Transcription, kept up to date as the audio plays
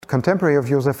contemporary of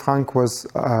Josef Frank was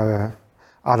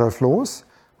Adolf Loos,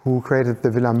 who created the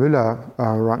Villa Müller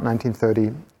around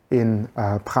 1930 in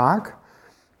Prague.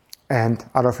 And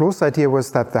Adolf Loos' idea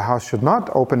was that the house should not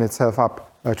open itself up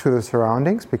to the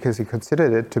surroundings because he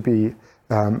considered it to be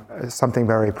something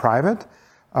very private.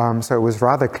 So it was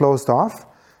rather closed off.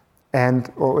 And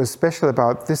what was special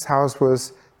about this house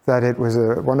was that it was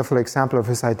a wonderful example of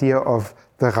his idea of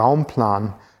the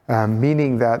Raumplan,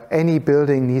 meaning that any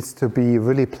building needs to be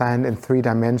really planned in 3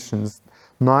 dimensions,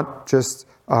 not just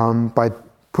by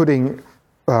putting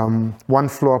one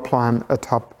floor plan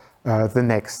atop the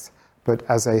next, but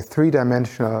as a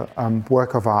 3-dimensional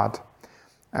work of art.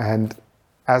 And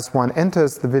as one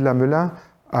enters the Villa Müller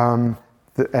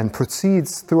and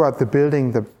proceeds throughout the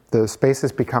building, the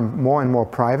spaces become more and more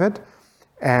private.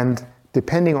 And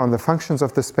depending on the functions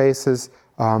of the spaces,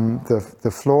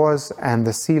 the floors and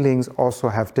the ceilings also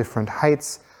have different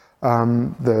heights.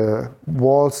 The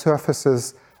wall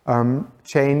surfaces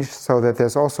change so that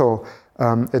there's also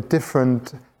a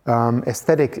different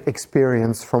aesthetic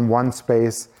experience from one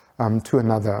space to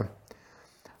another.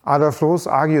 Adolf Loos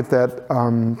argued that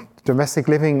domestic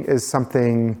living is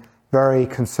something very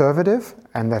conservative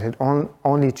and that it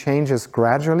only changes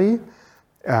gradually,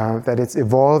 that it's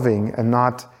evolving and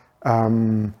not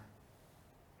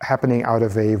happening out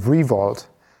of a revolt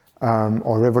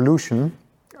or revolution,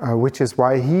 which is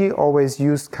why he always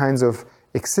used kinds of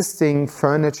existing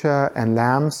furniture and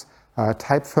lamps,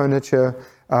 type furniture,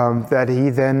 that he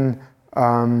then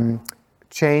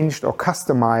changed or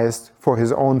customized for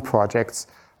his own projects,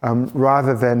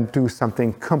 rather than do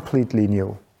something completely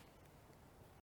new.